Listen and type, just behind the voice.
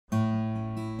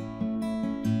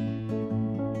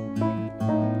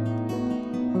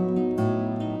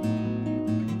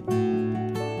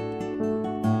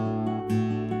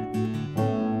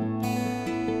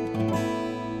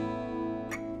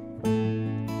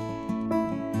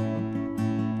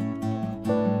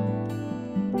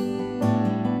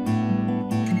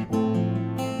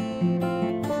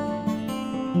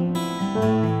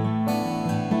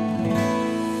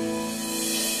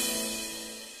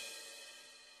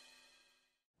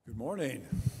Good morning.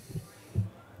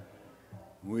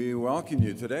 We welcome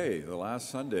you today, the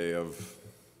last Sunday of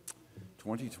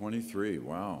 2023.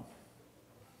 Wow.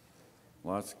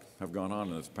 Lots have gone on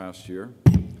in this past year.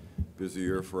 Busy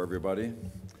year for everybody.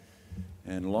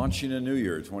 And launching a new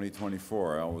year,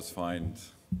 2024. I always find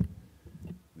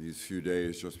these few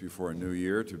days just before a new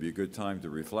year to be a good time to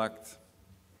reflect.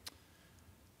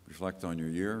 Reflect on your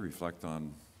year, reflect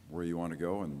on where you want to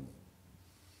go and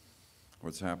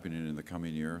what's happening in the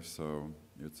coming year. So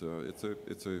it's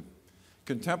a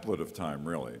contemplative time,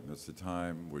 really. It's a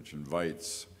time which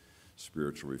invites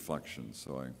spiritual reflection.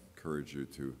 So I encourage you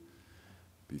to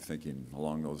be thinking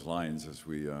along those lines as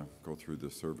we go through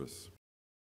this service.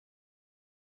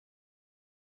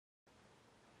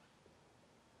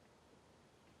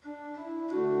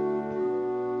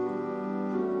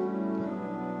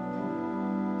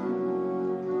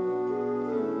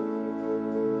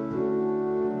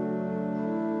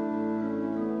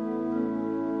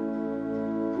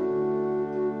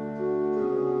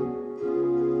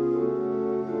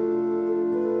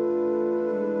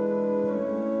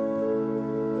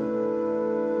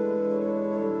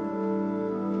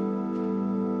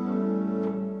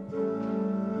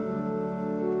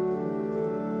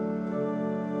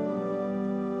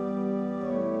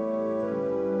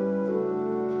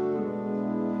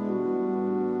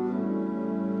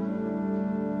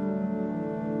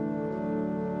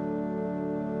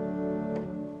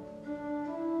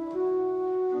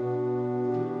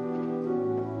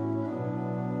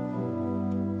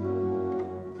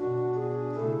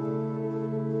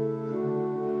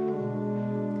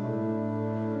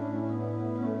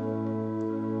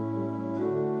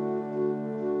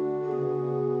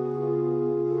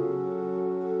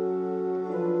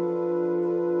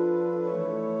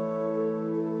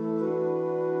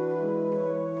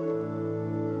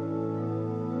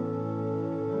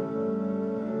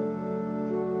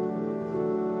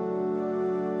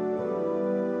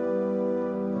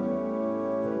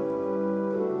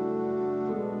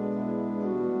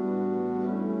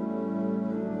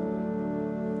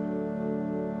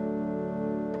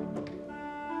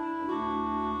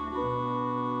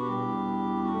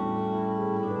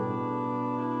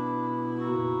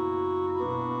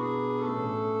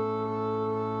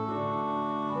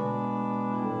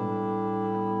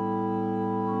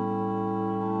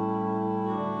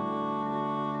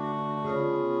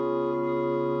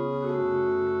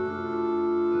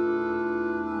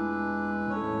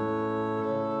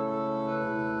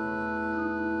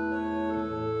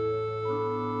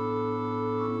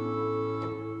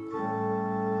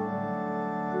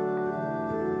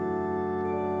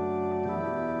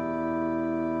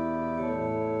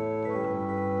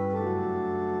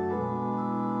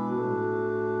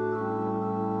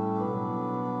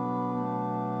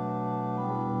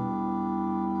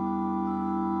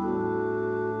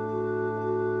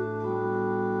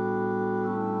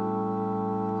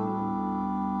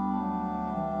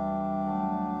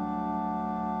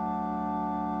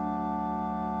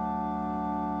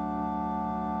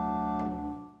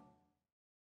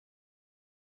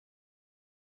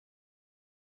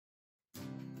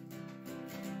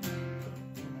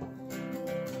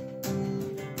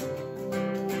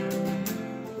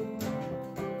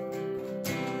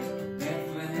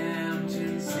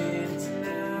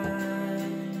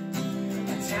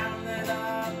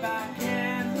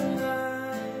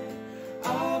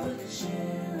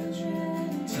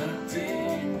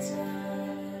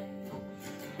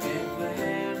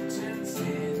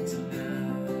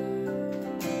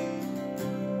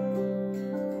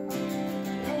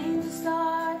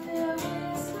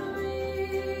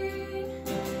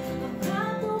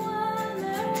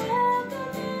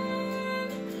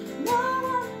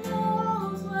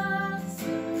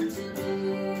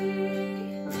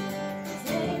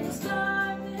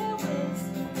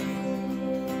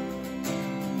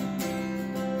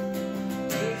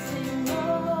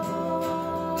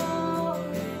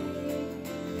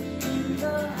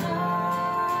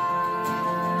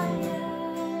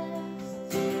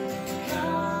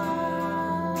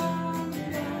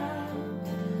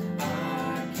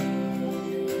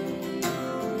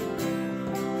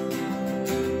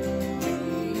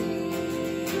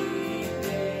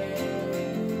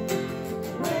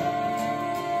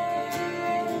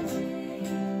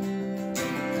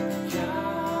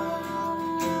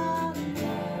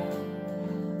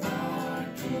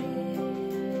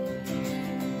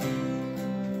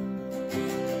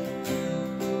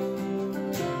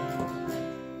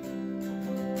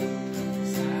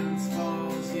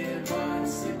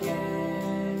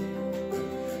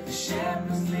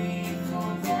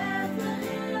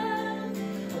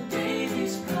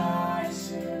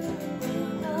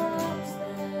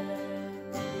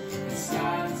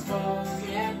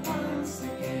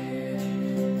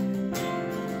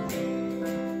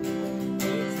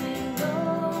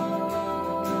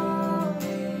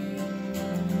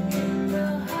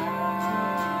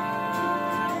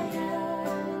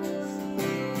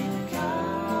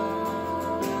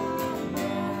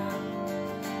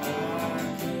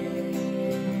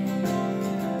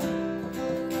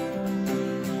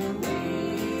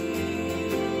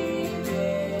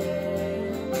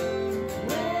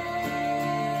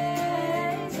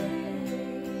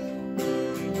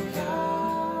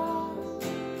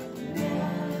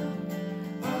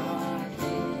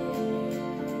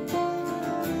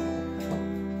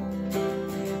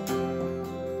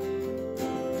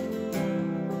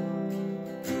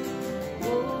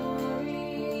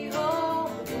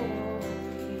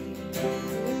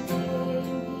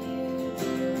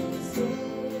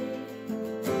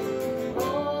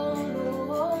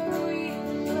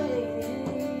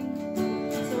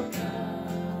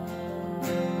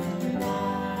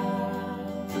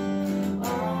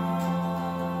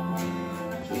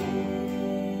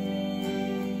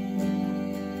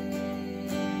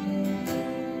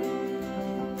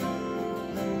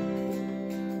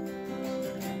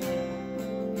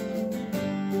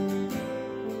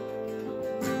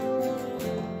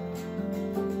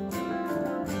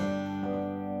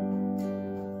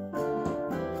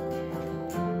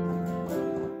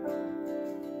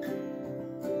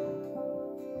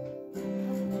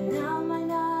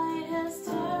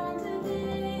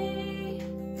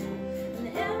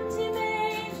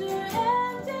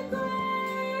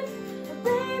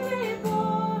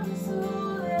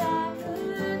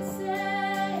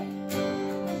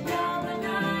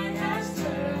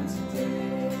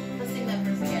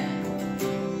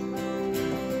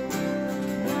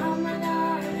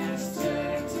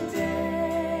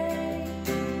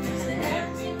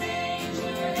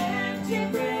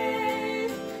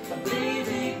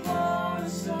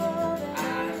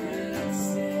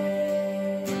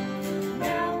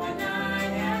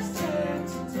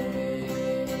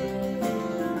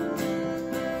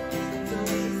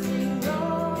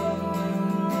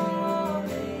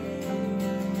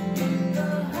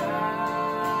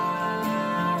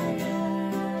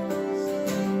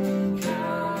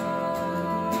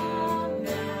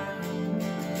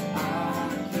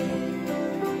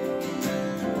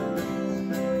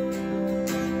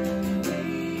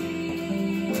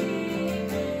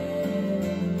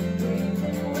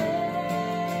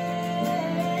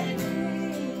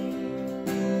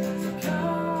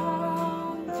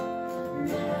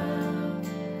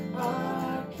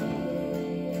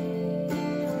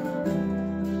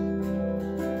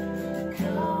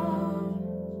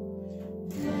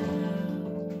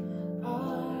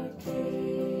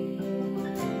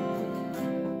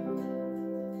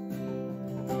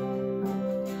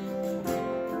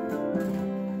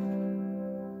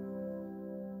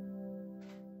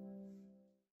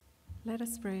 Let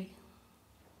us pray.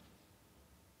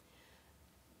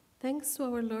 Thanks to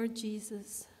our Lord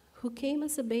Jesus, who came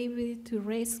as a baby to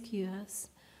rescue us,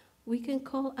 we can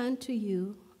call unto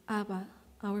you, Abba,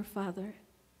 our Father.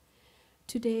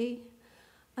 Today,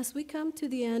 as we come to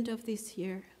the end of this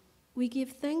year, we give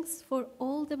thanks for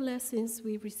all the blessings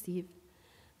we receive,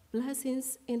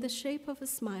 blessings in the shape of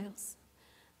smiles,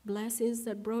 blessings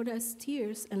that brought us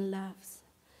tears and laughs,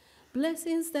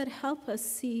 blessings that help us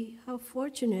see how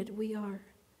fortunate we are,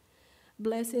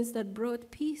 blessings that brought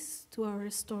peace to our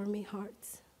stormy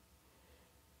hearts.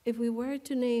 If we were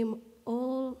to name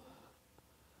all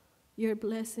your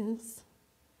blessings,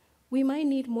 we might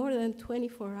need more than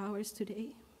 24 hours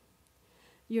today.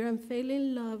 Your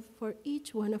unfailing love for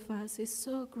each one of us is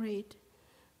so great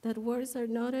that words are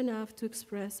not enough to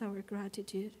express our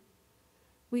gratitude.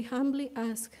 We humbly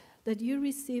ask that you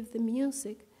receive the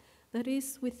music that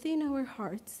is within our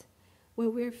hearts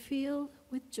when we are filled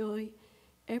with joy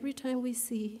every time we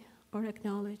see or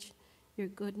acknowledge your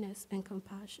goodness and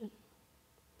compassion.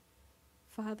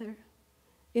 Father,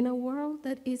 in a world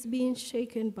that is being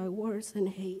shaken by wars and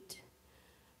hate,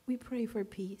 we pray for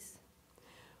peace.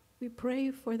 We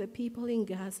pray for the people in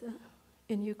Gaza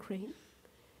and Ukraine,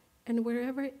 and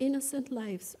wherever innocent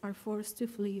lives are forced to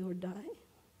flee or die.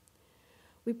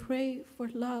 We pray for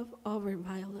love over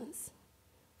violence,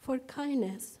 for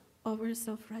kindness over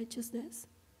self-righteousness,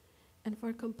 and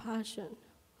for compassion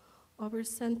over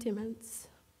sentiments,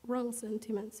 wrong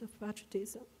sentiments of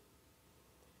patriotism.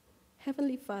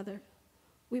 Heavenly Father,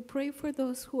 we pray for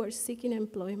those who are seeking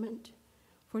employment,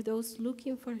 for those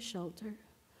looking for shelter,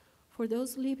 for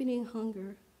those living in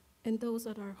hunger, and those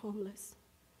that are homeless.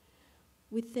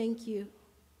 We thank you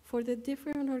for the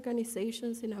different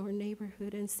organizations in our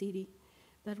neighborhood and city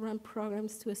that run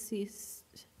programs to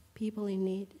assist people in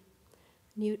need,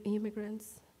 new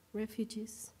immigrants,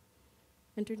 refugees,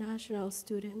 international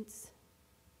students.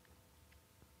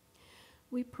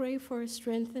 We pray for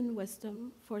strength and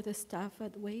wisdom for the staff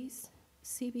at Ways,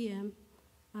 CBM,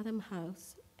 Adam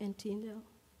House, and Tyndale.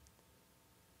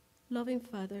 Loving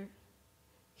Father,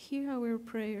 hear our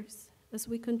prayers as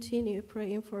we continue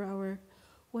praying for our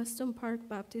Weston Park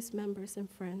Baptist members and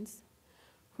friends,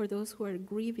 for those who are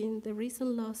grieving the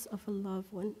recent loss of a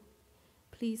loved one.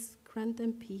 Please grant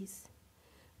them peace.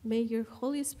 May your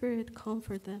Holy Spirit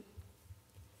comfort them.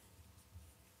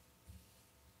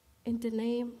 In the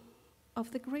name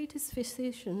of the greatest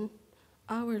physician,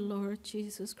 our Lord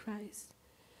Jesus Christ,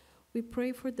 we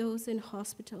pray for those in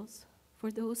hospitals,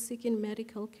 for those seeking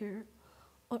medical care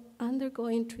or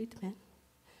undergoing treatment.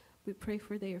 We pray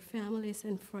for their families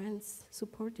and friends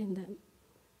supporting them.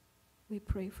 We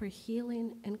pray for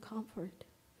healing and comfort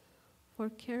for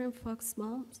Karen Fox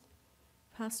moms,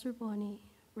 Pastor Bonnie,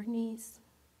 Bernice,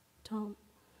 Tom,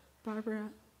 Barbara,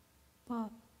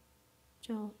 Bob,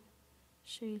 Joan,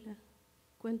 Sheila,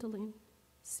 Gwendolyn,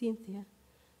 Cynthia,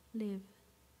 Liv,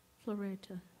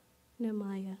 Floretta,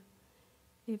 Nehemiah,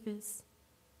 Ivis,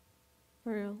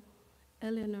 Pearl,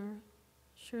 Eleanor,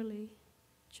 Shirley,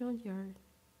 John Yard,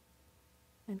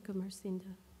 and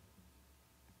Comercinda.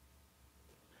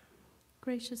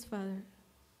 Gracious Father,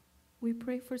 we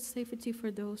pray for safety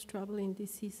for those traveling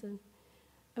this season,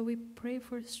 and we pray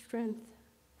for strength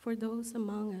for those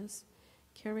among us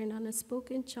carrying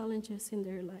unspoken challenges in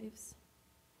their lives.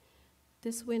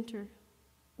 This winter,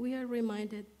 we are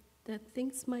reminded that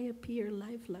things might appear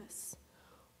lifeless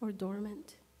or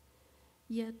dormant,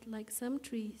 yet like some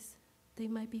trees, they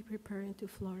might be preparing to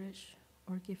flourish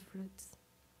or give fruits.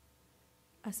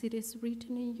 As it is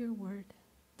written in your word,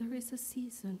 there is a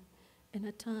season and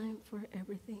a time for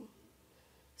everything.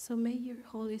 So may your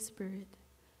Holy Spirit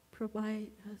provide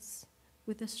us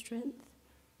with the strength,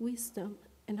 wisdom,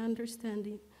 and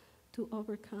understanding to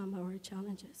overcome our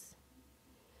challenges.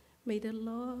 May the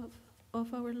love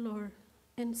of our Lord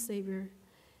and Savior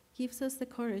gives us the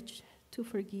courage to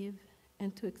forgive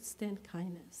and to extend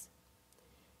kindness.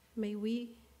 May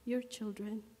we, your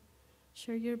children,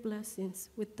 share your blessings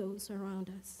with those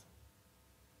around us.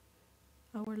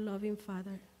 Our loving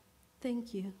Father,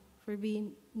 thank you for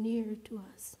being near to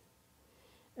us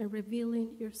and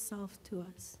revealing yourself to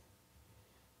us.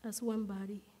 As one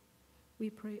body, we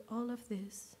pray all of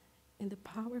this in the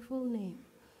powerful name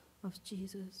of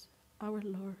Jesus, our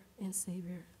Lord and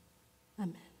Savior.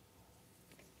 Amen.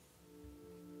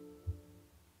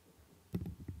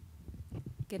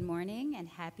 Good morning and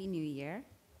Happy New Year.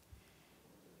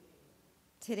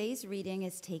 Today's reading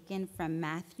is taken from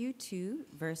Matthew 2,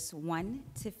 verse 1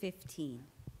 to 15.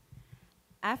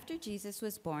 After Jesus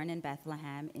was born in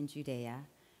Bethlehem in Judea,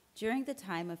 during the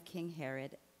time of King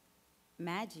Herod,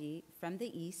 Magi from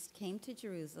the east came to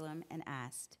Jerusalem and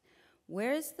asked,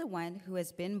 "Where is the one who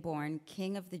has been born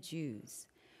King of the Jews?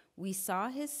 We saw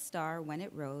his star when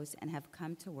it rose and have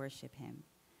come to worship him."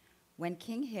 When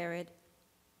King Herod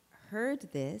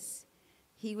heard this,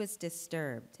 he was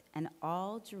disturbed, and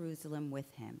all Jerusalem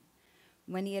with him.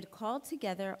 When he had called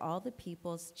together all the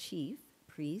people's chief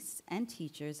priests and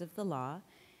teachers of the law,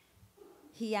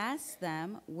 he asked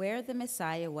them where the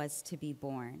Messiah was to be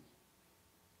born.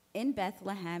 "In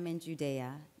Bethlehem in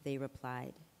Judea," they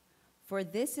replied, "for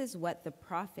this is what the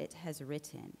prophet has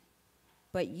written.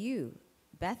 But you,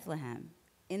 Bethlehem,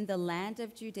 in the land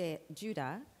of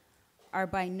Judah, are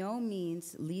by no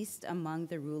means least among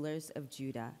the rulers of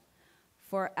Judah.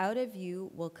 For out of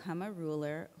you will come a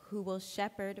ruler who will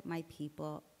shepherd my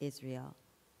people Israel."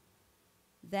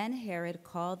 Then Herod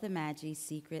called the Magi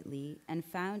secretly and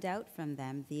found out from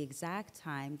them the exact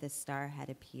time the star had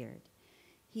appeared.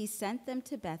 He sent them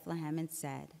to Bethlehem and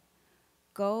said,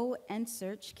 "Go and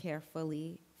search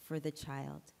carefully for the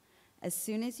child. As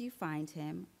soon as you find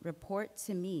him, report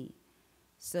to me,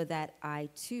 so that I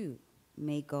too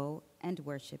may go and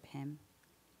worship him."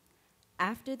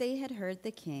 After they had heard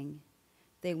the king,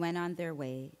 they went on their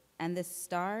way, and the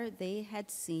star they had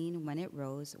seen when it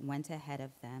rose went ahead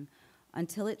of them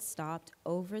until it stopped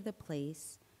over the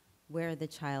place where the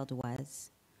child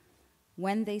was.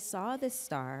 When they saw the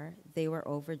star, they were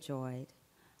overjoyed.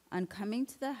 On coming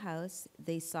to the house,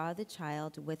 they saw the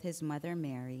child with his mother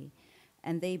Mary,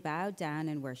 and they bowed down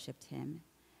and worshipped him.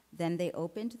 Then they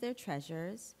opened their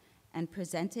treasures and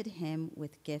presented him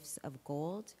with gifts of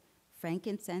gold,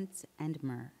 frankincense, and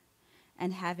myrrh.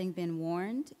 And having been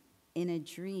warned in a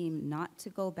dream not to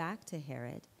go back to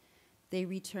Herod, they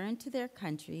returned to their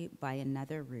country by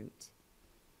another route.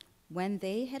 When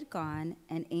they had gone,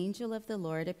 an angel of the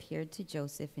Lord appeared to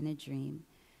Joseph in a dream.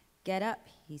 "Get up,"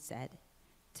 he said,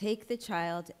 "take the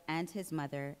child and his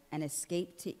mother and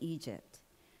escape to Egypt.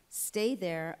 Stay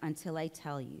there until I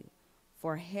tell you,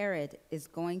 for Herod is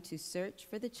going to search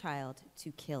for the child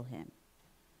to kill him."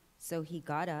 So he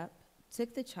got up,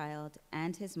 took the child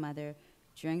and his mother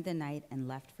during the night, and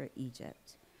left for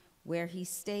Egypt, where he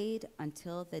stayed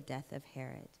until the death of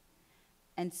Herod.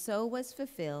 And so was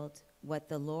fulfilled what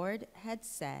the Lord had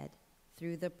said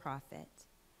through the prophet,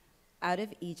 "Out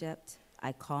of Egypt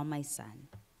I call my son."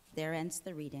 There ends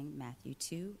the reading, Matthew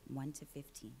 2, 1 to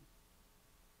 15.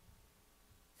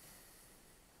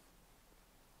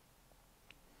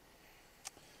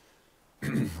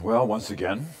 Well, once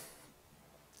again,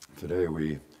 today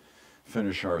we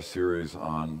finish our series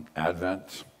on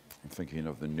Advent, thinking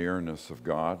of the nearness of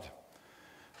God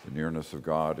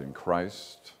in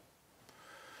Christ.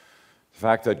 The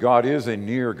fact that God is a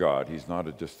near God, he's not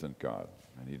a distant God,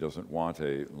 and he doesn't want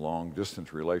a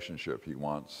long-distance relationship. He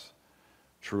wants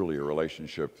truly a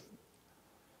relationship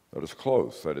that is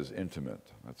close, that is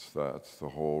intimate. That's the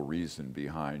whole reason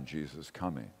behind Jesus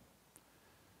coming.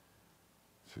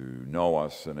 To know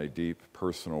us in a deep,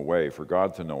 personal way, for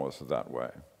God to know us that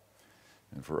way,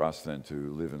 and for us then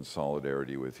to live in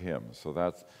solidarity with him. So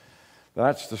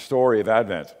that's the story of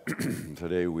Advent.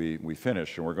 Today we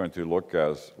finish, and we're going to look,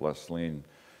 as Leslie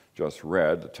just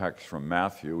read, the text from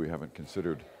Matthew. We haven't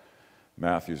considered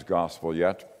Matthew's gospel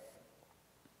yet.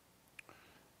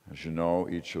 As you know,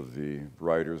 each of the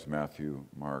writers, Matthew,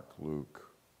 Mark,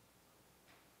 Luke,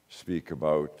 speak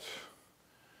about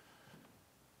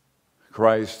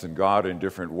Christ and God in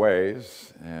different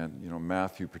ways, and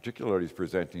Matthew particularly is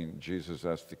presenting Jesus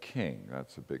as the king.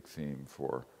 That's a big theme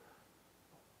for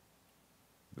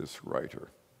this writer.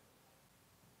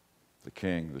 The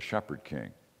king, the shepherd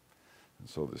king. And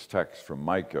so this text from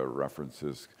Micah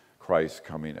references Christ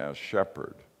coming as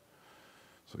shepherd.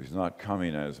 So he's not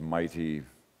coming as mighty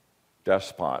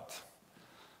despot.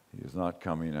 He is not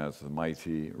coming as the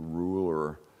mighty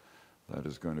ruler that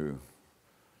is going to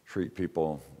treat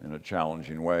people in a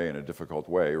challenging way, in a difficult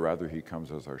way. Rather, he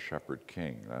comes as our shepherd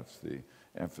king. That's the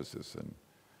emphasis in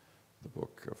the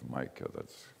book of Micah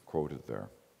that's quoted there.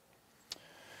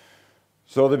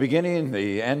 So the beginning,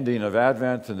 the ending of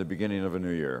Advent, and the beginning of a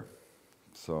new year.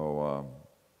 So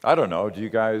I don't know, do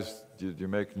you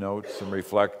make notes and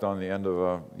reflect on the end of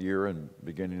a year and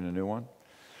beginning a new one?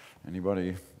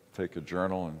 Anybody take a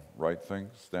journal and write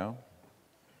things down?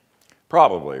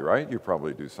 Probably, right? You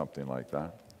probably do something like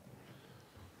that.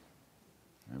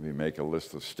 Maybe make a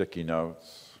list of sticky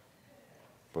notes,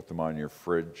 put them on your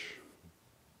fridge.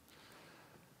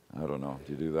 I don't know,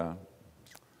 do you do that?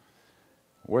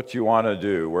 What you want to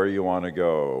do, where you want to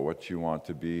go, what you want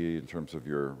to be in terms of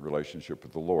your relationship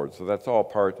with the Lord. So that's all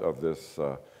part of this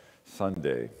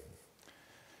Sunday,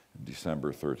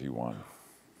 December 31.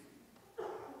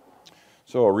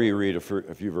 So I'll reread a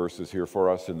few verses here for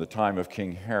us. In the time of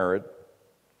King Herod,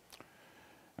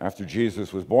 After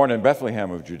Jesus was born in Bethlehem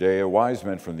of Judea, wise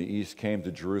men from the east came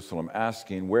to Jerusalem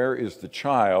asking, "Where is the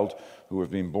child who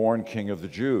has been born King of the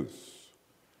Jews?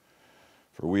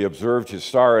 For we observed his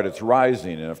star at its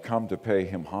rising and have come to pay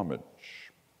him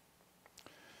homage."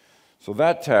 So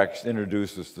that text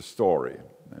introduces the story.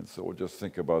 And so we'll just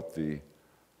think about the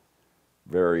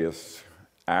various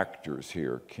actors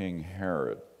here. King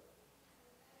Herod.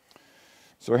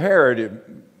 So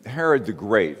Herod the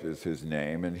Great is his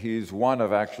name, and he's one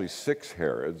of actually 6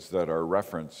 Herods that are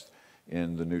referenced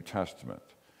in the New Testament.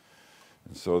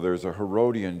 And so there's a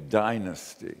Herodian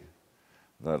dynasty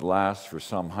that lasts for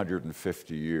some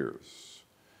 150 years.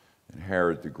 And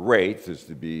Herod the Great is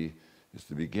the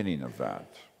beginning of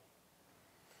that.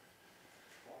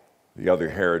 The other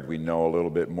Herod we know a little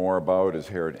bit more about is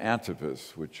Herod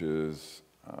Antipas, which is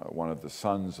one of the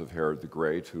sons of Herod the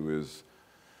Great, who is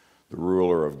the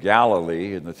ruler of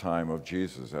Galilee in the time of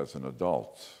Jesus as an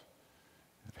adult.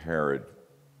 Herod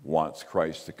wants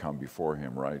Christ to come before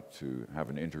him, right, to have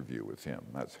an interview with him.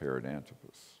 That's Herod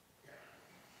Antipas.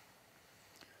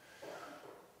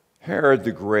 Herod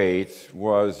the Great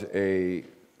was an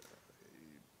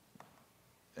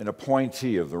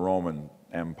appointee of the Roman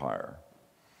Empire.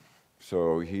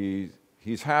 So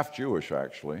he's half Jewish,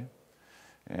 actually,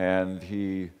 and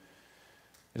he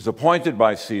is appointed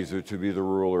by Caesar to be the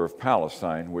ruler of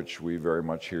Palestine, which we very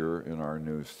much hear in our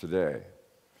news today.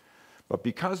 But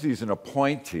because he's an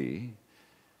appointee,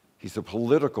 he's a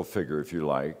political figure, if you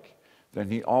like, then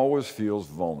he always feels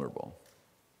vulnerable,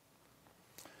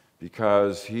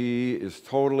 because he is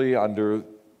totally under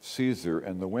Caesar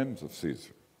and the whims of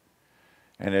Caesar.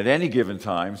 And at any given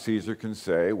time, Caesar can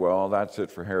say, well, that's it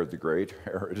for Herod the Great.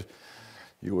 Herod,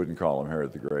 you wouldn't call him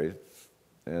Herod the Great.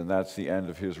 And that's the end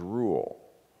of his rule.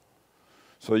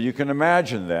 So you can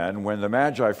imagine then, when the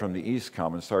Magi from the east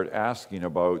come and start asking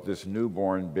about this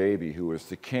newborn baby who is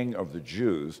the King of the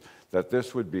Jews, that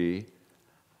this would be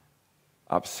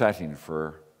upsetting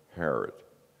for Herod.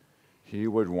 He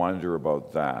would wonder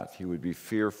about that. He would be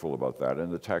fearful about that.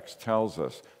 And the text tells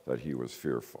us that he was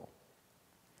fearful.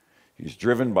 He's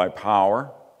driven by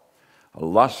power, a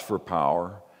lust for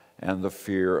power, and the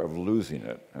fear of losing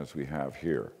it, as we have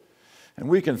here. And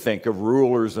we can think of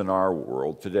rulers in our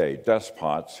world today,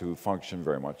 despots who function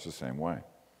very much the same way.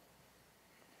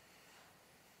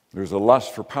 There's a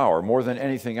lust for power. More than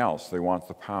anything else, they want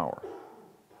the power.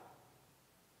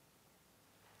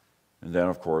 And then,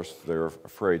 of course, they're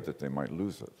afraid that they might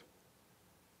lose it.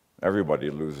 Everybody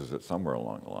loses it somewhere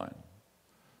along the line.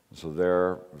 So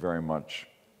they're very much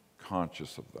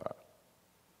conscious of that.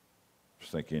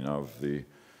 Just thinking of the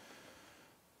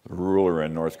ruler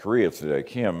in North Korea today,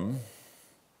 Kim.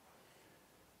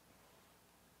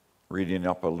 Reading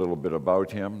up a little bit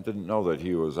about him, didn't know that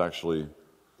he was actually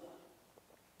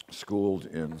schooled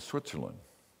in Switzerland,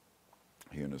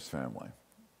 he and his family.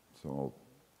 So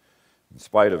in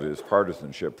spite of his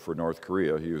partisanship for North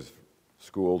Korea, he was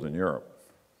schooled in Europe.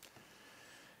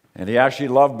 And he actually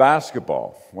loved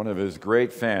basketball. One of his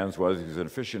great fans was, he was an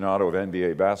aficionado of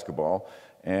NBA basketball,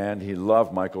 and he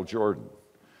loved Michael Jordan.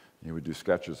 He would do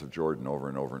sketches of Jordan over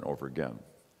and over and over again.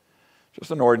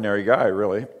 Just an ordinary guy,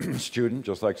 really, student,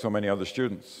 just like so many other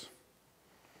students.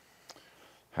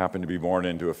 Happened to be born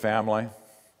into a family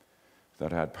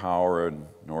that had power in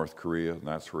North Korea, and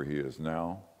that's where he is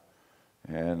now.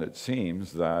 And it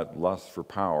seems that lust for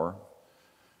power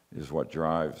is what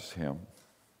drives him.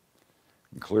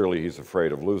 And clearly he's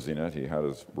afraid of losing it. He had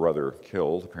his brother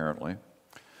killed, apparently.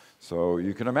 So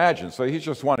you can imagine. So he's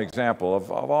just one example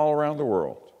of all around the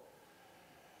world.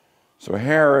 So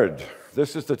Herod,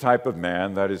 this is the type of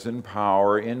man that is in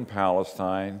power in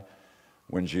Palestine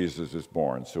when Jesus is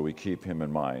born. So we keep him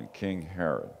in mind, King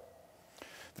Herod.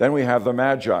 Then we have the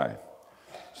Magi.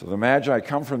 So the Magi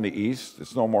come from the east.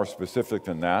 It's no more specific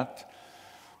than that.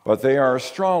 But they are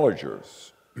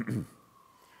astrologers.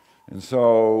 And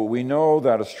so we know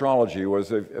that astrology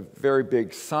was a very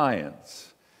big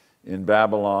science in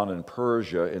Babylon and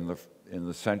Persia in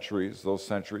the centuries, those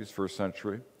centuries, first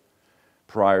century.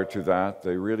 Prior to that,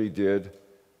 they really did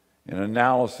an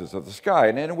analysis of the sky.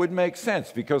 And it would make sense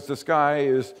because the sky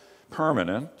is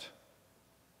permanent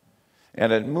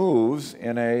and it moves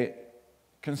in a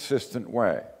consistent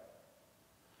way.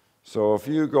 So if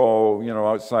you go,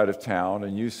 outside of town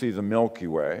and you see the Milky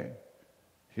Way,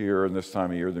 here in this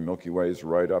time of year, the Milky Way is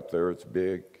right up there, it's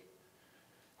big.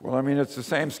 Well, it's the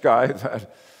same sky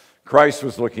that Christ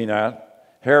was looking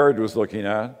at, Herod was looking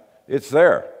at. It's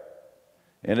there.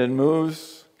 And it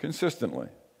moves consistently.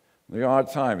 The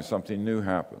odd time something new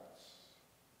happens.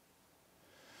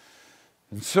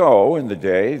 And so, in the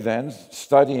day, then,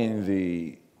 studying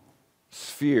the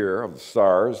sphere of the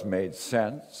stars made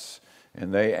sense,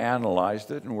 and they analyzed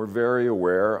it and were very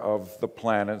aware of the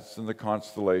planets and the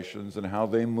constellations and how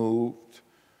they moved.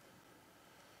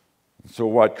 So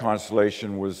what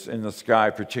constellation was in the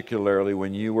sky, particularly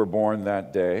when you were born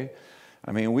that day?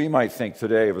 I mean, we might think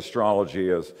today of astrology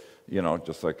as,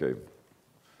 just like a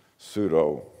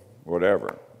pseudo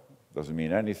whatever. Doesn't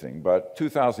mean anything. But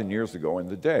 2,000 years ago in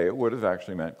the day, it would have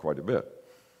actually meant quite a bit.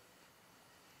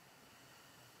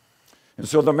 And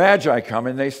so the Magi come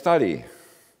and they study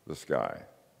the sky.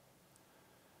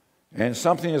 And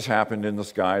something has happened in the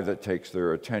sky that takes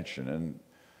their attention. And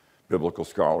biblical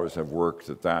scholars have worked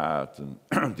at that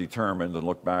and determined and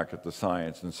looked back at the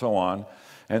science and so on.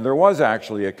 And there was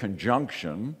actually a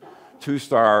conjunction. Two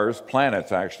stars,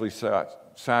 planets actually,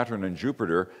 Saturn and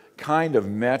Jupiter, kind of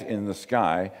met in the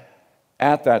sky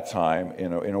at that time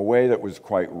in a way that was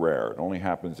quite rare. It only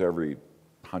happens every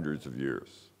hundreds of years.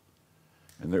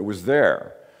 And it was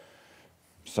there.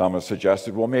 Some have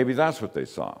suggested, well, maybe that's what they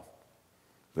saw.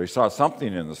 They saw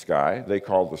something in the sky they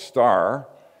called the star.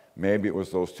 Maybe it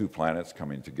was those two planets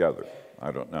coming together.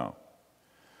 I don't know.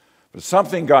 But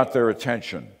something got their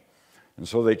attention. And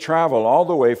so they travel all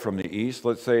the way from the east.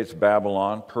 Let's say it's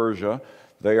Babylon, Persia.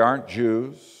 They aren't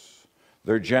Jews.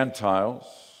 They're Gentiles.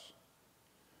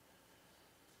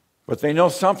 But they know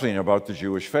something about the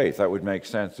Jewish faith. That would make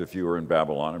sense if you were in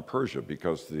Babylon and Persia,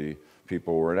 because the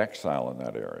people were in exile in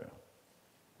that area.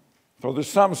 So there's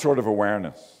some sort of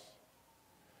awareness.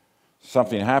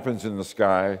 Something happens in the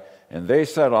sky, and they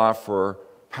set off for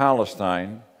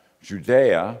Palestine,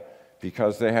 Judea,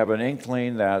 because they have an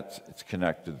inkling that it's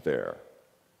connected there.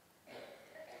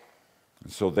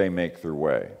 And so they make their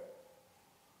way,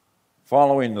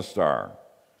 following the star.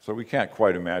 So we can't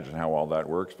quite imagine how all that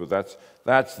works, but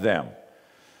that's them.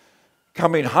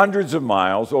 Coming hundreds of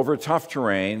miles over tough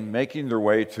terrain, making their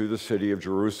way to the city of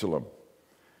Jerusalem.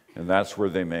 And that's where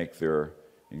they make their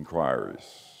inquiries.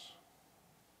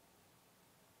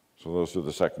 So those are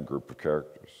the second group of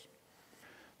characters.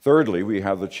 Thirdly, we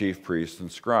have the chief priests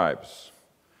and scribes.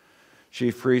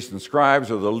 Chief priests and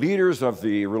scribes are the leaders of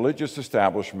the religious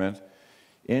establishment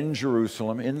in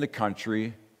Jerusalem, in the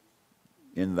country,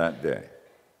 in that day.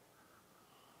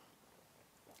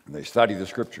 And they study the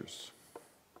scriptures.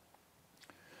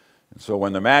 And so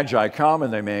when the Magi come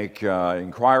and they make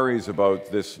inquiries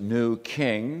about this new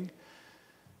king,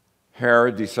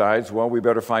 Herod decides, well, we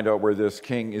better find out where this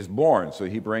king is born. So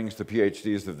he brings the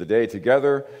PhDs of the day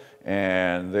together,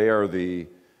 and they are the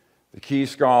key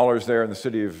scholars there in the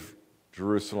city of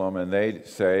Jerusalem, and they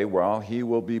say, well, he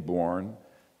will be born.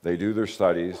 They do their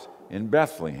studies in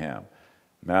Bethlehem.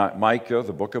 Micah,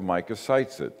 the book of Micah,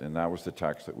 cites it, and that was the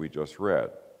text that we just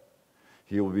read.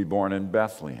 He will be born in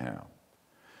Bethlehem.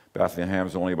 Bethlehem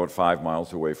is only about 5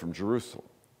 miles away from Jerusalem.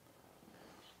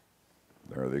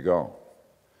 There they go.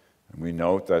 And we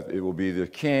note that it will be the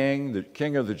king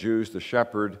of the Jews, the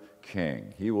shepherd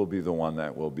king. He will be the one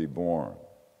that will be born.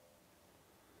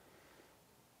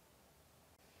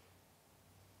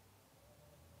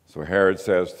 So Herod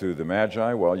says to the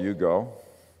Magi, well, you go,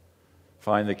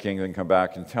 find the king, and come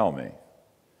back and tell me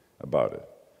about it.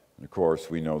 And of course,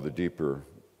 we know the deeper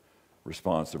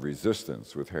response of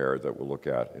resistance with Herod that we'll look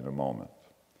at in a moment.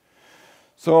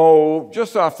 So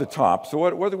just off the top, so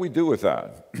what do we do with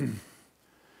that?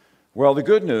 Well, the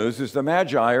good news is the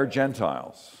Magi are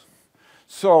Gentiles.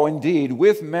 So indeed,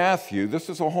 with Matthew, this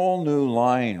is a whole new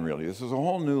line, really. This is a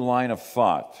whole new line of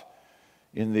thought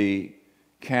in the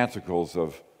canticles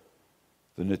of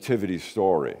the Nativity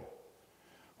story,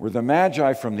 where the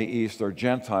Magi from the east are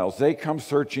Gentiles. They come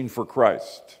searching for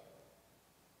Christ.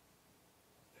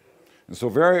 And so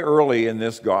very early in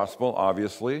this gospel,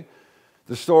 obviously,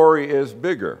 the story is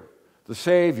bigger. The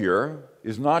Savior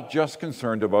is not just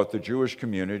concerned about the Jewish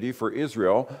community for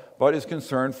Israel, but is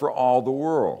concerned for all the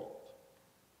world.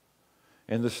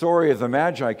 And the story of the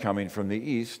Magi coming from the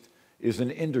east is an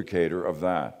indicator of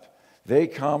that. They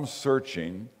come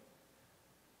searching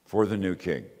for the new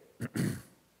king.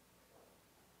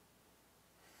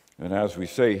 And as we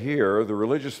say here, the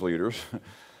religious leaders,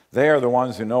 they are the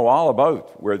ones who know all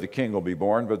about where the king will be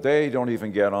born, but they don't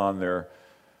even get on their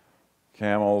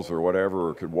camels or whatever,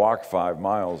 or could walk 5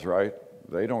 miles, right?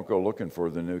 They don't go looking for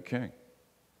the new king.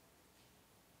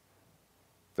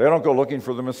 They don't go looking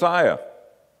for the Messiah.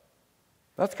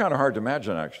 That's kind of hard to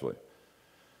imagine, actually.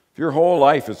 If your whole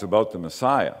life is about the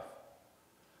Messiah,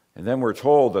 and then we're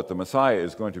told that the Messiah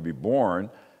is going to be born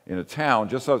in a town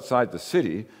just outside the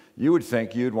city, you would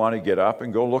think you'd want to get up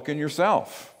and go looking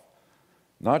yourself,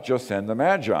 not just send the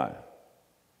Magi.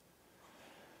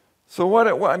 So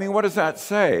what does that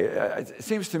say? It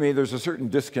seems to me there's a certain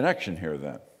disconnection here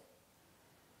then.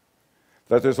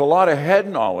 that there's a lot of head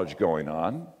knowledge going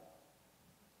on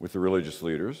with the religious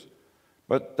leaders,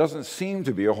 but doesn't seem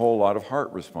to be a whole lot of heart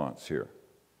response here.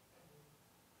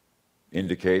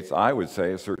 Indicates, I would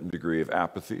say, a certain degree of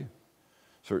apathy,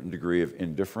 certain degree of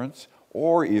indifference,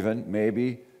 or even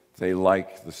maybe they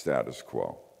like the status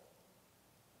quo.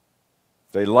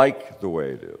 They like the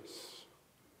way it is.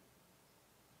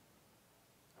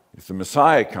 If the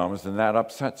Messiah comes, then that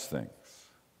upsets things.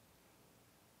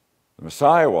 The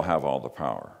Messiah will have all the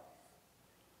power.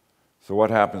 So what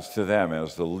happens to them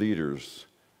as the leaders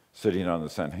sitting on the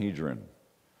Sanhedrin,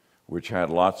 which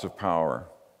had lots of power?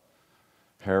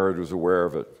 Herod was aware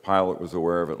of it. Pilate was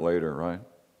aware of it later, right?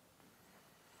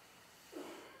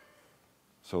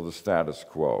 So the status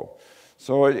quo.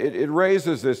 So it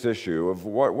raises this issue of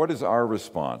what is our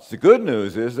response? The good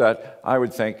news is that I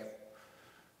would think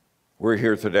we're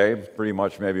here today, pretty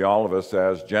much maybe all of us,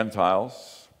 as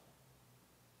Gentiles.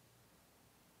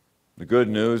 The good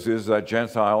news is that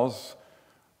Gentiles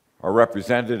are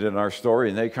represented in our story,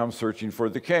 and they come searching for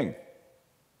the King.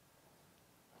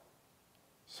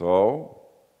 So,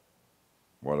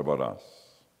 what about us?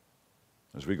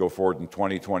 As we go forward in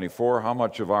 2024, how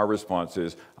much of our response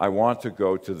is, I want to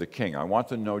go to the King. I want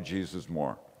to know Jesus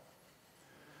more.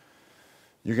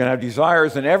 You can have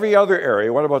desires in every other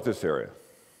area. What about this area?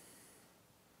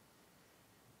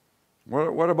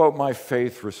 What about my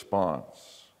faith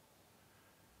response?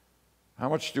 How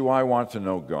much do I want to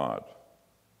know God,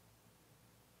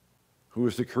 who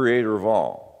is the creator of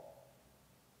all?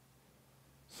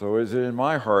 So is it in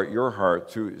my heart, your heart,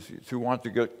 to want to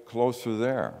get closer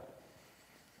there?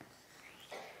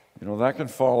 You know, that can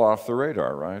fall off the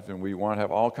radar, right? And we want to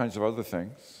have all kinds of other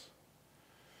things.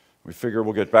 We figure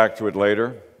we'll get back to it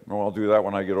later. Oh, I'll do that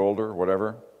when I get older,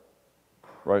 whatever.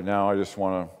 Right now, I just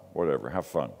want to, whatever, have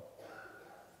fun.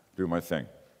 Do my thing.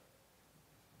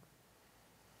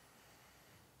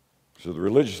 So the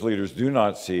religious leaders do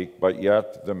not seek, but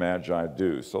yet the Magi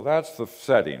do. So that's the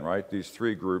setting, right? These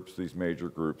three groups, these major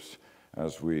groups,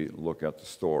 as we look at the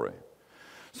story.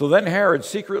 So then Herod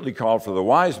secretly called for the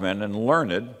wise men and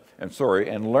learned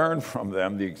from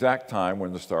them the exact time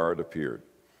when the star had appeared.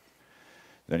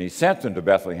 Then he sent them to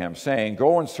Bethlehem, saying,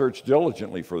 "Go and search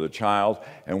diligently for the child,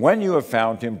 and when you have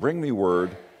found him, bring me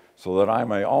word, so that I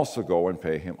may also go and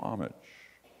pay him homage."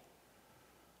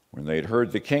 When they had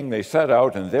heard the king, they set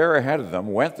out, and there ahead of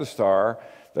them went the star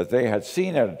that they had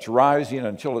seen at its rising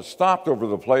until it stopped over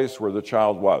the place where the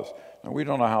child was. Now, we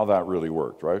don't know how that really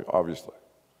worked, right? Obviously.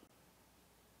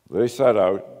 They set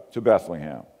out to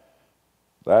Bethlehem.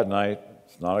 That night,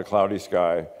 it's not a cloudy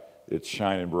sky, it's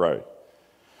shining bright.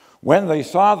 When they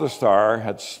saw the star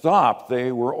had stopped,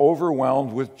 they were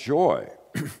overwhelmed with joy.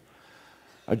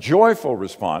 A joyful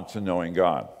response to knowing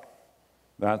God.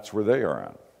 That's where they are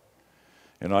at.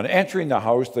 And on entering the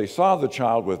house, they saw the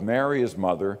child with Mary, his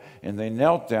mother, and they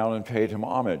knelt down and paid him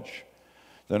homage.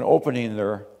 Then opening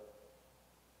their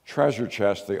treasure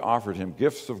chest, they offered him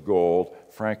gifts of gold,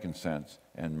 frankincense,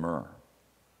 and myrrh.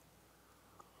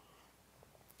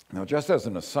 Now, just as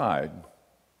an aside,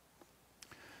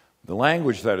 the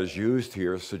language that is used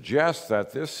here suggests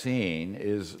that this scene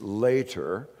is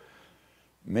later,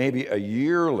 maybe a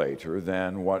year later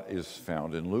than what is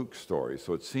found in Luke's story.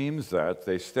 So it seems that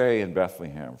they stay in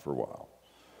Bethlehem for a while.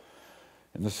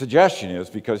 And the suggestion is,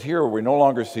 because here we no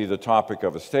longer see the topic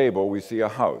of a stable, we see a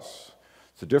house.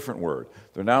 It's a different word.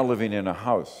 They're now living in a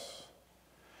house.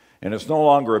 And it's no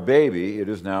longer a baby, it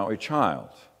is now a child.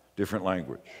 Different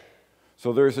language.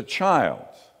 So there's a child,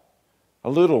 a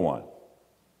little one,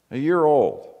 a year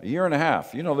old, a year and a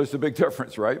half. You know, there's a big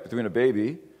difference, right, between a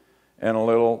baby and a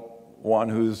little one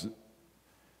who's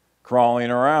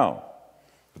crawling around.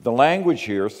 But the language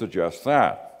here suggests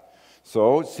that.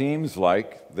 So it seems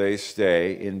like they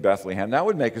stay in Bethlehem. That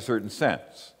would make a certain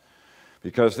sense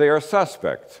because they are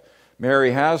suspect.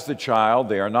 Mary has the child.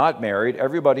 They are not married.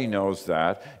 Everybody knows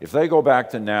that. If they go back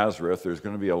to Nazareth, there's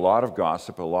going to be a lot of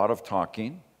gossip, a lot of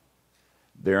talking.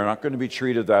 They're not going to be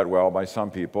treated that well by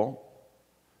some people.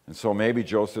 And so maybe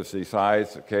Joseph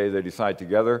decides, okay, they decide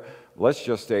together, let's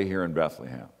just stay here in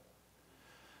Bethlehem.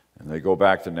 And they go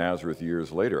back to Nazareth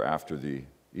years later after the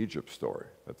Egypt story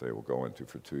that they will go into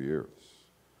for 2 years.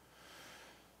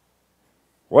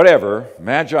 Whatever,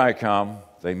 Magi come,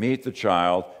 they meet the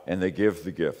child, and they give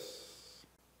the gifts.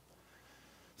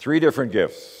 3 different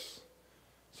gifts.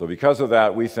 So because of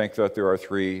that, we think that there are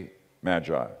 3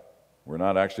 Magi. We're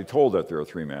not actually told that there are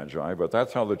 3 Magi, but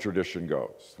that's how the tradition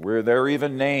goes. They're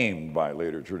even named by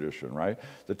later tradition, right?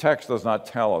 The text does not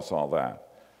tell us all that.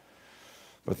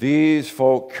 But these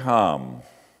folk come,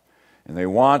 and they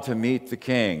want to meet the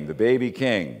king, the baby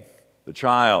king, the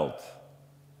child.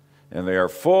 and they are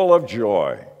full of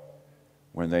joy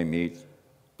when they meet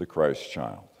the Christ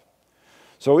child.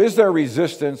 So is there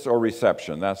resistance or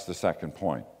reception? That's the second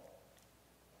point.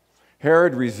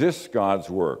 Herod resists God's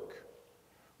work.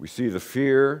 We see the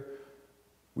fear,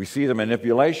 we see the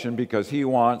manipulation because he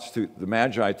wants the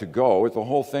Magi to go. The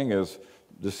whole thing is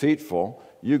deceitful.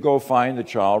 You go find the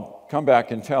child, come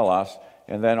back and tell us,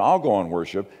 and then I'll go and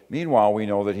worship. Meanwhile, we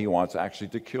know that he wants actually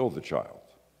to kill the child.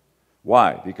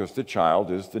 Why? Because the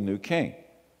child is the new king.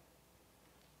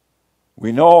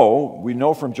 We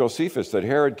know from Josephus that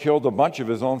Herod killed a bunch of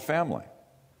his own family.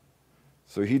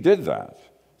 So he did that.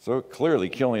 So clearly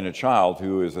killing a child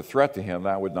who is a threat to him,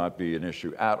 that would not be an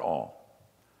issue at all.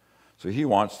 So he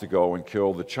wants to go and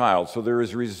kill the child. So there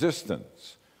is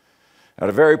resistance at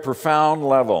a very profound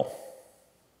level.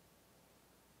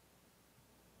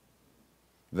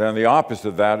 Then the opposite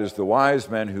of that is the wise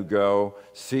men who go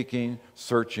seeking,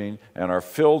 searching, and are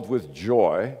filled with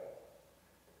joy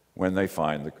when they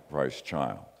find the Christ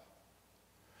child.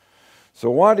 So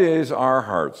what is our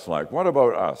hearts like? What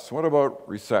about us? What about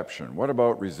reception? What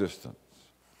about resistance?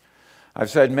 I've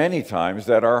said many times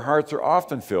that our hearts are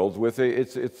often filled with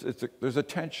there's a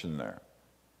tension there.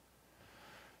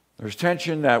 There's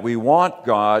tension that we want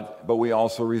God, but we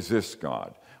also resist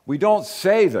God. We don't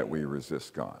say that we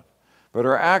resist God, but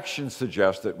our actions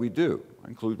suggest that we do. I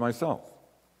include myself.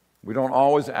 We don't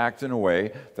always act in a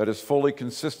way that is fully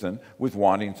consistent with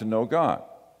wanting to know God.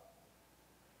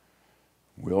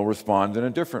 We'll respond in a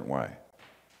different way.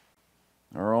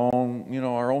 Our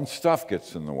own stuff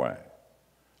gets in the way.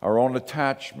 Our own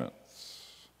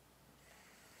attachments.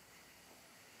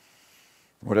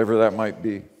 Whatever that might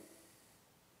be.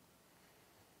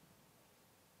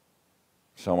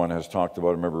 Someone has talked about,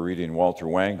 I remember reading Walter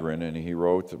Wangerin, and he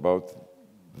wrote about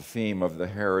the theme of the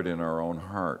Herod in our own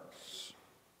hearts.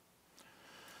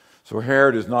 So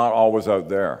Herod is not always out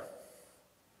there.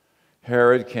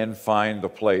 Herod can find the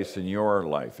place in your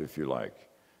life, if you like.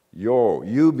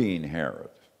 You being Herod.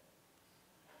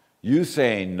 You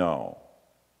saying no.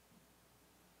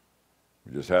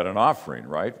 We just had an offering,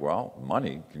 right? Well,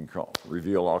 money can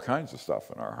reveal all kinds of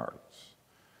stuff in our hearts.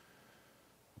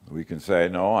 We can say,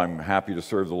 no, I'm happy to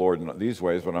serve the Lord in these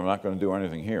ways, but I'm not going to do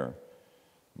anything here.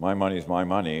 My money's my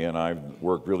money, and I've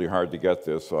worked really hard to get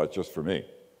this, so it's just for me.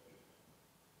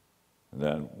 And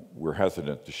then we're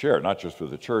hesitant to share, not just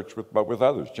with the church, but with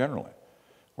others generally.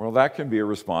 Well, that can be a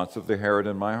response of the Herod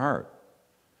in my heart.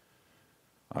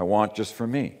 I want just for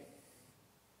me.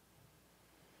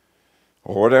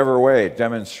 Or whatever way it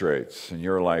demonstrates in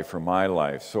your life or my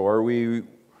life. So are we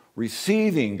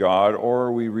receiving God or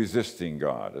are we resisting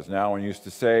God? As now one used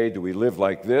to say, do we live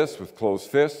like this with closed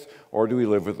fists or do we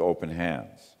live with open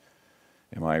hands?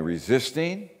 Am I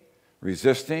resisting?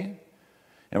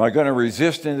 Am I going to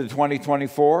resist into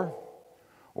 2024?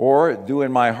 Or do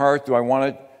in my heart, do I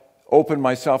want to open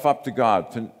myself up to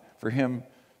God, for Him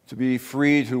to be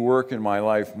free to work in my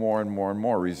life more and more and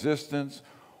more? Resistance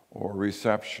or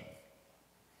reception?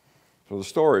 So the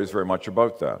story is very much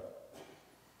about that.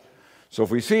 So if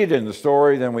we see it in the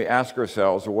story, then we ask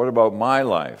ourselves, well, what about my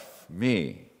life,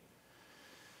 me?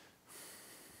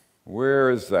 Where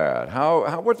is that?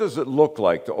 What does it look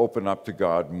like to open up to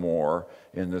God more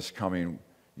in this coming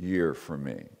year for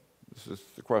me? This is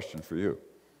the question for you.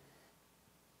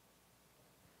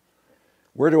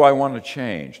 Where do I want to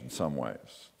change in some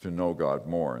ways to know God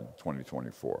more in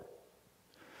 2024?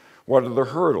 What are the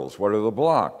hurdles? What are the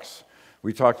blocks?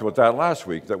 We talked about that last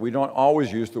week, that we don't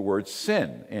always use the word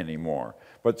sin anymore.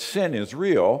 But sin is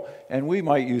real, and we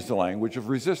might use the language of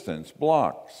resistance,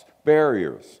 blocks,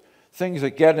 barriers, things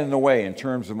that get in the way in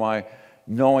terms of my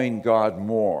knowing God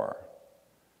more.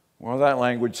 Well, that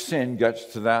language, sin, gets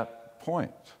to that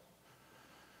point.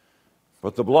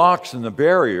 But the blocks and the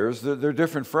barriers, they're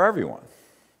different for everyone.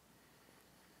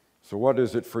 So what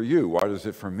is it for you? What is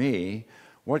it for me?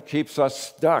 What keeps us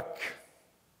stuck?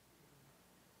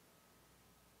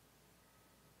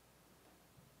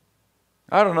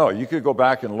 I don't know. You could go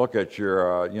back and look at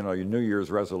your New Year's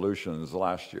resolutions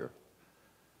last year.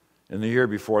 And the year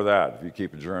before that, if you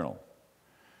keep a journal.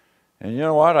 And you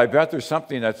know what? I bet there's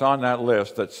something that's on that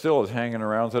list that still is hanging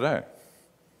around today.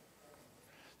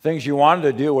 Things you wanted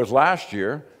to deal with last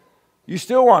year, you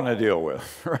still want to deal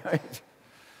with, right?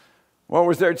 What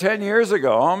was there 10 years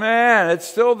ago? Oh man, it's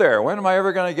still there. When am I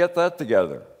ever going to get that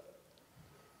together?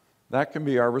 That can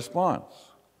be our response.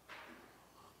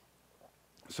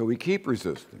 So we keep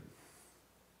resisting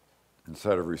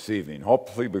instead of receiving.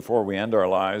 Hopefully before we end our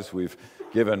lives, we've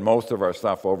given most of our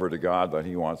stuff over to God that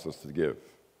He wants us to give.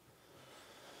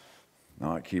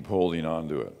 Not keep holding on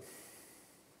to it.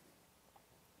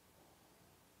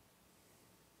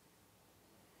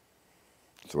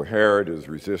 So Herod is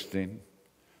resisting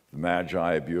the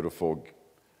Magi, a beautiful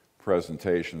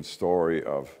presentation story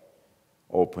of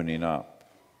opening up.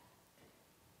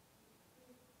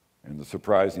 And the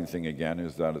surprising thing again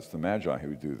is that it's the Magi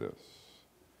who do this.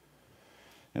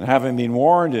 And having been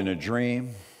warned in a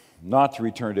dream not to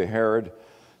return to Herod,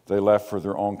 they left for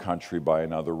their own country by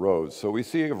another road. So we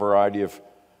see a variety of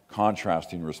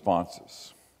contrasting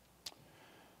responses.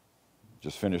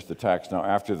 Just finished the text. Now,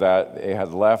 after that, they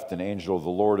had left. An angel of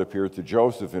the Lord appeared to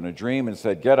Joseph in a dream and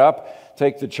said, "Get up,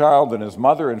 take the child and his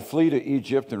mother, and flee to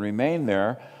Egypt and remain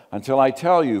there until I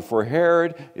tell you, for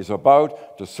Herod is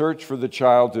about to search for the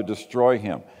child to destroy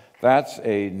him." That's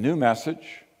a new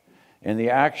message, and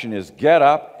the action is get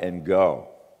up and go.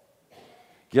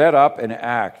 Get up and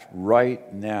act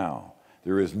right now.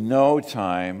 There is no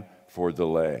time for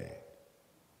delay.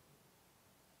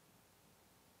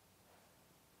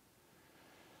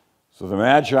 So the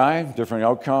Magi, different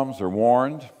outcomes, are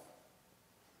warned.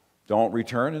 Don't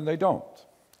return, and they don't.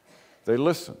 They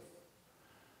listen.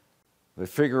 They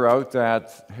figure out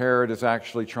that Herod is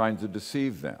actually trying to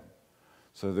deceive them.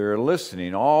 So they're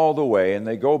listening all the way, and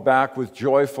they go back with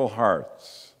joyful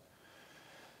hearts.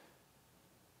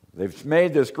 They've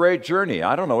made this great journey.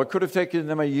 I don't know, it could have taken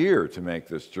them a year to make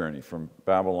this journey from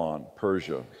Babylon,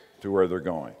 Persia, to where they're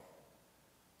going.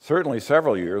 Certainly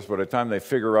several years by the time they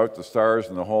figure out the stars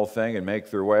and the whole thing and make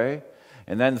their way.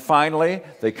 And then finally,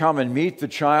 they come and meet the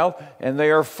child, and they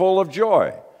are full of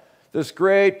joy. This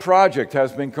great project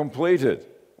has been completed.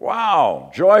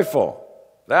 Wow, joyful.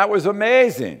 That was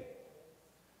amazing.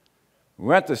 We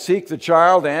went to seek the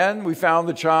child, and we found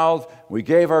the child. We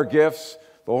gave our gifts.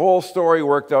 The whole story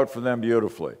worked out for them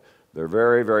beautifully. They're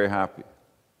very, very happy.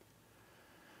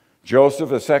 Joseph,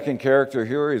 the second character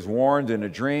here, is warned in a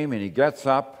dream, and he gets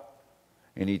up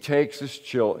and he takes his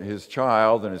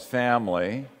child and his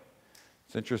family.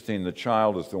 It's interesting, the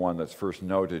child is the one that's first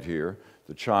noted here.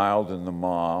 The child and the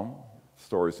mom,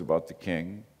 stories about the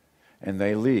king, and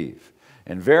they leave.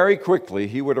 And very quickly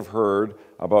he would have heard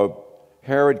about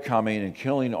Herod coming and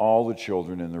killing all the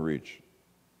children in the region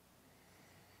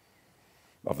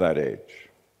of that age.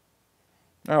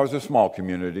 Now, it was a small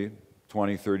community,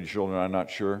 20, 30 children, I'm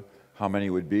not sure how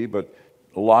many would be, but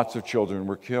lots of children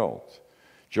were killed.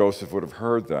 Joseph would have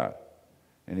heard that,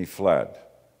 and he fled.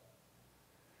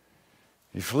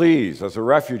 He flees as a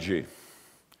refugee,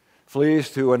 flees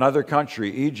to another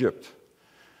country, Egypt,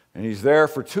 and he's there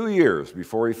for 2 years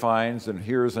before he finds and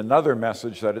hears another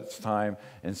message that it's time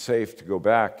and safe to go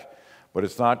back, but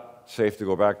it's not safe to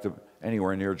go back to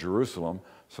anywhere near Jerusalem,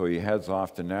 so he heads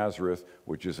off to Nazareth,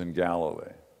 which is in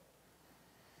Galilee.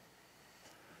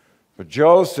 But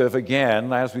Joseph,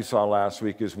 again, as we saw last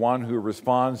week, is one who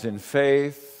responds in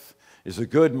faith, is a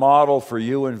good model for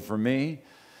you and for me.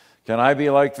 Can I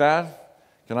be like that?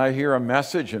 Can I hear a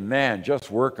message and, man, just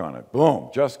work on it?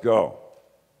 Boom, just go.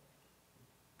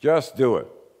 Just do it.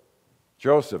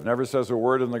 Joseph never says a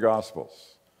word in the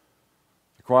Gospels.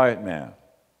 A quiet man,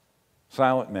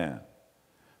 silent man,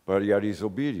 but yet he's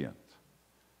obedient.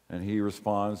 And he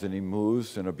responds and he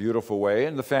moves in a beautiful way,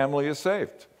 and the family is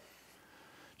saved.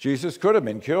 Jesus could have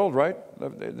been killed, right?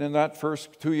 In that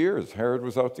first 2 years, Herod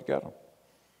was out to get him.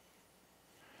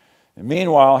 And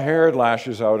meanwhile, Herod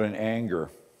lashes out in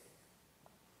anger.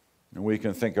 And we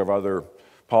can think of other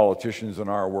politicians in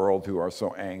our world who are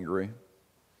so angry.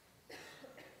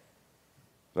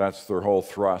 That's their whole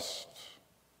thrust.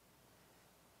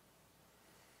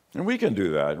 And we can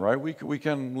do that, right? We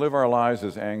can live our lives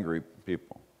as angry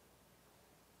people.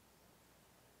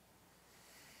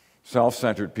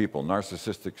 Self-centered people,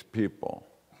 narcissistic people,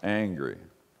 angry.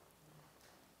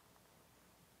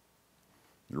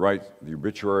 You write the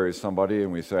obituary of somebody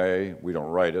and we say, we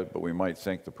don't write it, but we might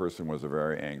think the person was a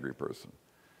very angry person.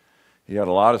 He had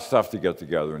a lot of stuff to get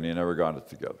together and he never got it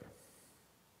together.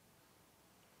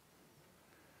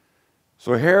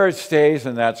 So Herod stays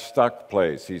in that stuck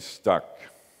place. He's stuck.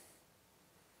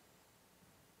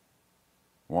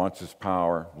 Wants his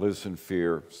power, lives in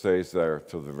fear, stays there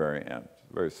till the very end.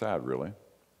 Very sad, really.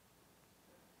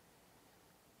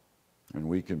 And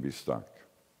we can be stuck.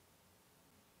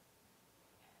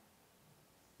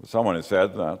 Someone has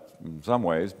said that, in some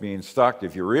ways, being stuck,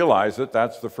 if you realize it,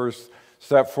 that's the first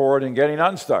step forward in getting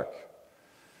unstuck.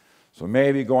 So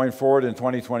maybe going forward in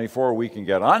 2024, we can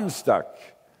get unstuck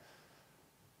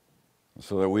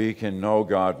so that we can know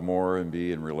God more and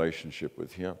be in relationship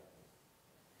with Him.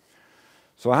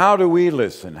 So how do we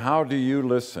listen? How do you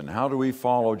listen? How do we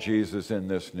follow Jesus in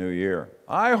this new year?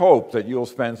 I hope that you'll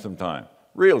spend some time,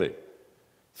 really,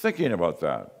 thinking about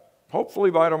that.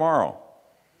 Hopefully by tomorrow.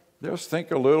 Just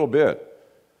think a little bit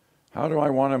How do I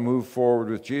want to move forward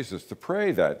with Jesus? To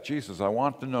pray that, Jesus, I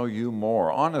want to know you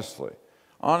more, honestly.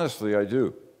 Honestly, I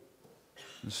do.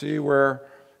 And see where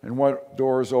and what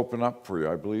doors open up for you.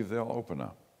 I believe they'll open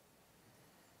up.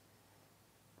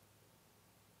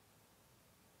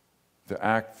 To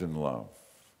act in love.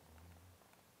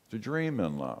 To dream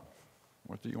in love.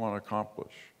 What do you want to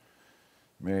accomplish?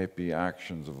 May it be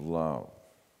actions of love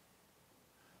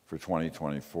for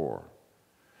 2024.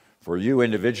 For you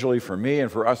individually, for me,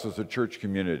 and for us as a church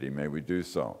community, may we do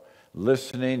so.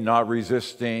 Listening, not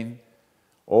resisting,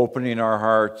 opening our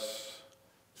hearts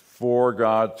for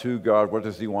God, to God. What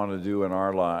does He want to do in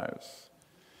our lives?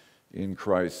 In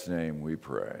Christ's name we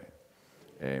pray.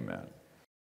 Amen.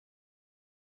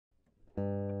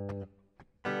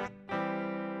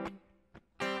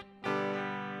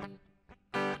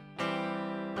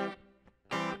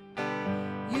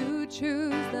 You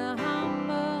choose the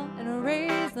humble and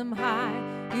raise them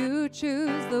high. You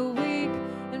choose the weak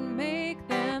and make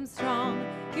them strong.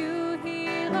 You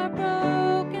heal our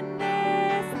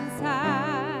brokenness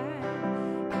inside.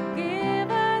 Give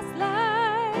us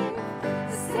life.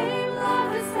 The same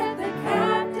love that set the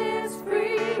captives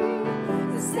free.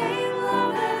 The same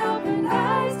love that opened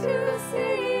eyes to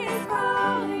see is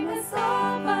calling us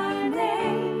all by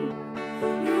name.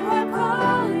 You are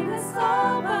calling us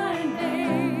all by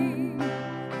name.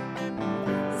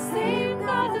 The same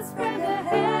God that spread the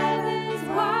heavens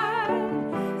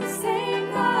wide, the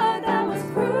same God that was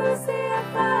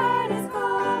crucified is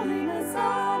calling us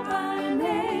all by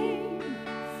name.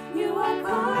 You are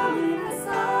calling us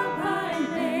all by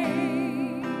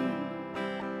name.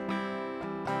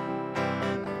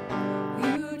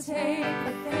 You take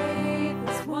the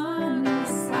faithless one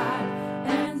aside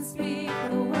and speak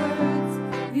the words,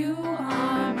 you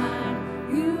are mine.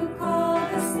 You call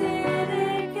the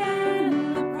cynic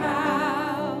and the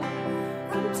proud.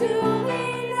 Come to me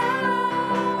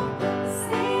now. The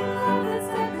same love that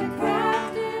set the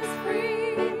captives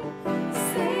free, the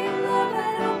same love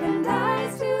that opened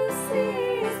eyes to see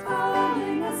is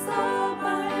calling us all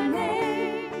by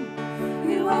name.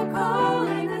 You are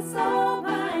calling us all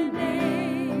by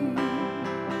name.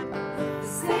 The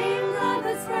same God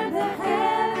that spread the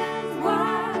heavens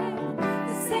wide,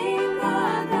 the same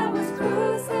God that was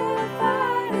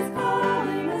crucified is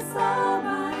calling us all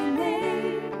by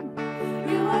name.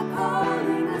 You are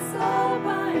calling us all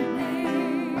by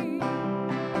name.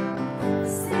 The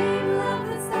same love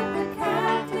that set the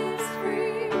captives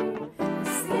free,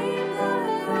 the same God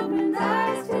that opened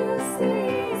eyes to see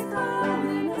is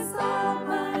calling us all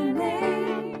by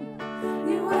name.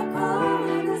 You are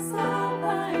calling us all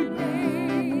by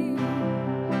name.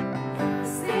 The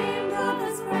same God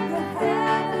that spread the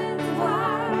heavens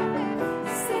wide,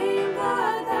 the same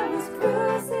God that was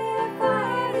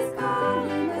crucified is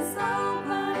calling us all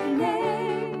by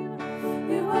name.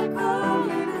 You are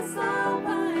calling us all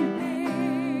by name.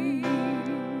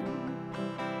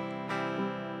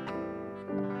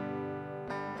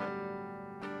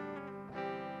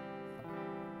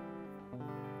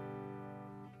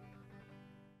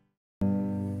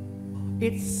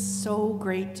 It's so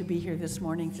great to be here this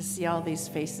morning to see all these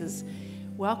faces.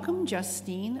 Welcome,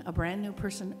 Justine, a brand new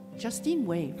person. Justine,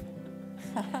 wave.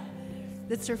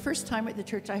 That's her first time at the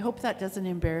church. I hope that doesn't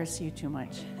embarrass you too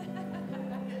much.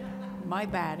 My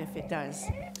bad if it does.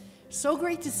 So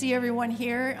great to see everyone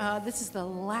here. This is the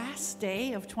last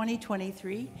day of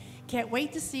 2023. Can't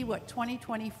wait to see what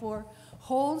 2024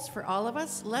 holds for all of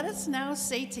us. Let us now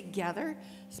say together,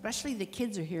 especially the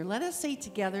kids are here, let us say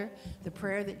together the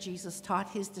prayer that Jesus taught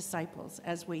his disciples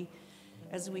as we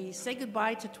say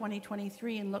goodbye to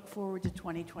 2023 and look forward to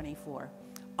 2024.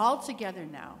 All together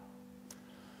now.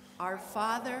 Our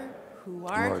Father, who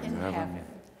art in heaven,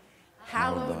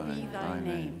 hallowed be thy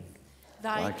name.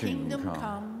 Thy kingdom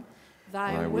come,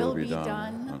 thy will be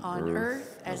done on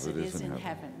earth as it is in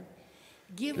heaven.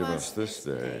 Give us this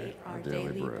day our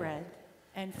daily bread,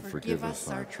 and forgive us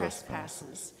our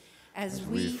trespasses, as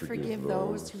we forgive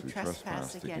those who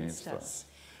trespass against us.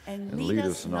 And lead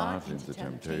us not into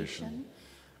temptation,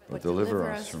 but deliver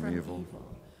us from evil.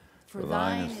 For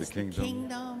thine is the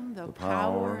kingdom, the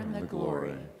power, and the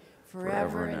glory,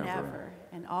 forever and ever.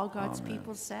 And all God's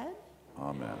people said,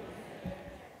 Amen.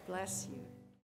 bless you.